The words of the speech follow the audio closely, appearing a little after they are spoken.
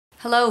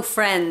Hello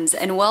friends,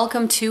 and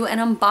welcome to an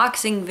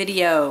unboxing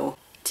video.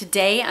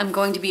 Today I'm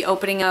going to be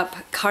opening up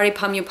Kyary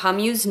Pamyu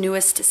Pamyu's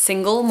newest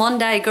single,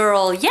 Mondai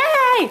Girl. Yay!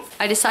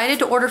 I decided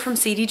to order from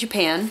CD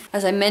Japan.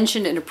 As I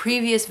mentioned in a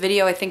previous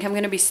video, I think I'm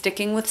going to be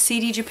sticking with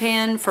CD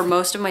Japan for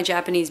most of my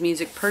Japanese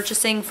music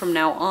purchasing from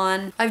now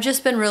on. I've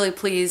just been really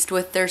pleased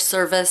with their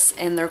service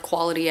and their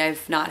quality.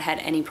 I've not had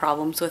any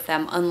problems with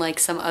them, unlike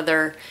some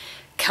other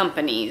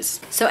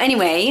companies. So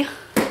anyway,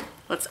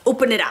 let's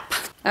open it up.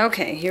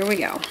 Okay, here we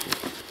go.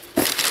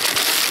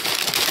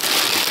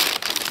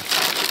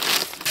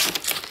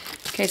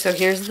 Okay, so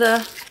here's the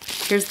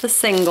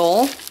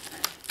single.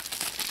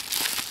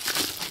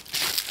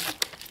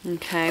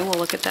 Okay, we'll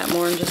look at that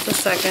more in just a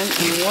second.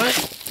 And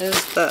what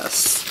is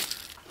this?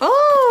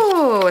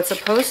 Oh, it's a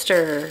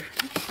poster.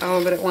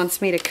 Oh, but it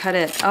wants me to cut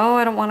it. Oh,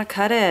 I don't want to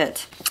cut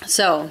it.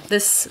 So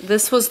this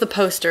was the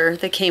poster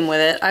that came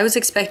with it. I was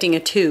expecting a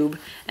tube,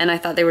 and I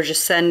thought they were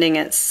just sending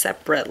it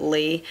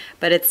separately,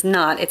 but it's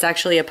not. It's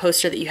actually a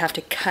poster that you have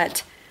to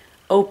cut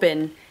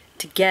open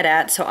to get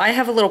at. So I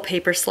have a little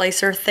paper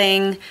slicer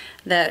thing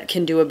that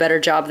can do a better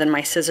job than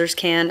my scissors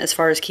can as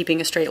far as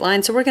keeping a straight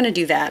line. So we're gonna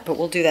do that, but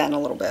we'll do that in a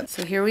little bit.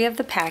 So here we have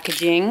the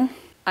packaging.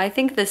 I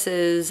think this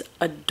is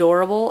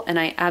adorable and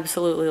I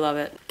absolutely love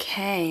it.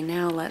 Okay,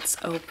 now let's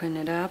open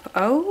it up.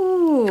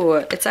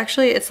 Oh,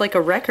 it's like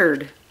a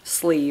record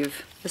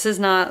sleeve. This is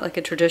not like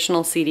a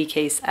traditional CD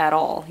case at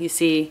all. You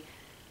see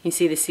the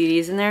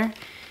CDs in there?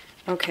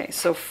 Okay,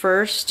 so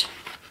first,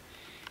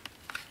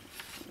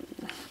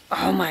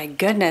 oh my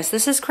goodness,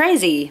 this is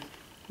crazy.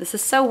 This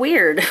is so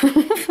weird.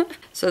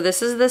 So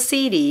this is the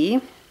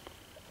CD,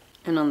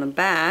 and on the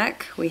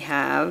back we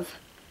have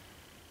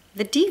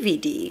the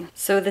DVD.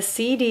 So the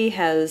CD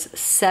has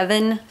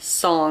 7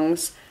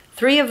 songs.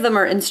 3 of them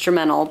are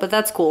instrumental, but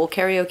that's cool.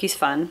 Karaoke's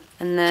fun.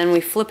 And then we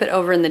flip it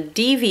over and the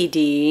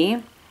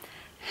DVD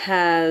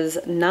has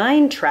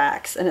 9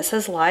 tracks and it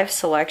says live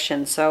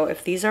selection. So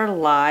if these are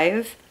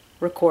live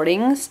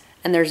recordings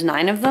and there's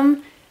 9 of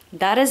them,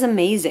 that is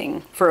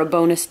amazing for a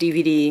bonus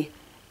DVD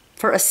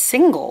for a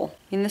single.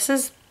 I mean, this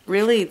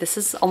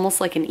is almost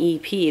like an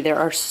EP. There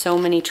are so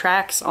many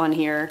tracks on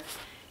here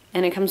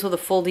and it comes with a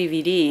full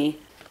DVD.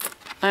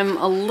 I'm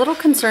a little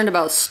concerned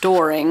about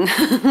storing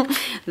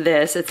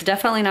this. It's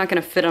definitely not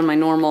gonna fit on my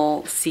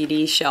normal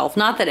CD shelf.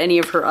 Not that any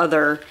of her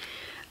other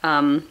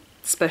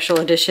special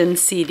edition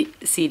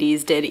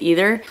CDs did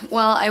either.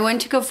 Well, I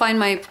went to go find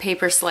my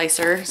paper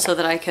slicer so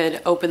that I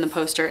could open the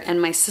poster, and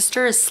my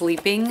sister is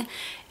sleeping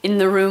in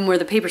the room where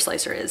the paper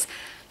slicer is.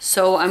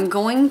 So I'm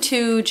going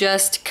to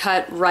just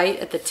cut right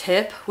at the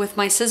tip with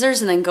my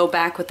scissors and then go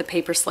back with the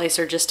paper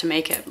slicer just to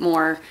make it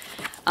more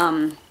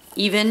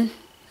even,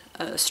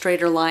 a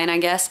straighter line, I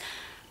guess.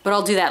 But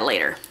I'll do that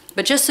later.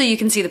 But just so you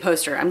can see the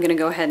poster, I'm gonna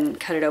go ahead and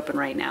cut it open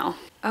right now.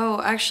 Oh,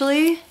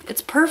 actually,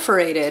 it's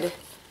perforated.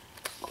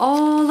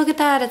 Oh, look at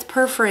that, it's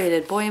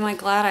perforated. Boy, am I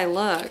glad I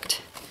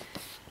looked.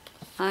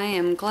 I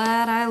am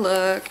glad I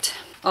looked.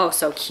 Oh,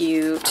 so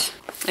cute.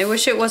 I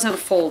wish it wasn't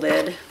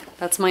folded.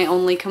 That's my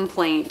only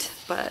complaint,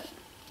 but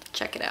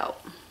check it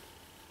out.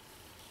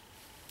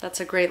 That's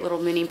a great little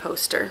mini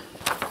poster.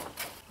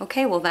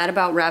 Okay, well that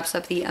about wraps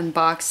up the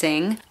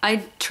unboxing.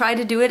 I tried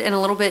to do it in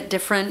a little bit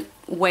different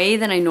way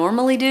than I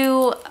normally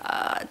do.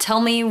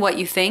 Tell me what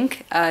you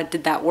think.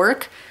 Did that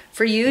work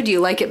for you? Do you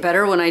like it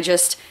better when I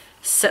just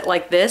sit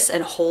like this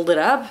and hold it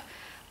up?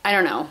 I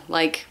don't know,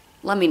 like,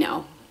 let me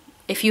know.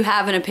 If you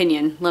have an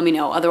opinion, let me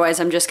know. Otherwise,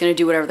 I'm just gonna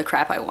do whatever the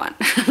crap I want.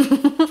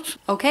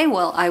 Okay,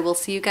 well, I will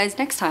see you guys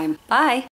next time. Bye.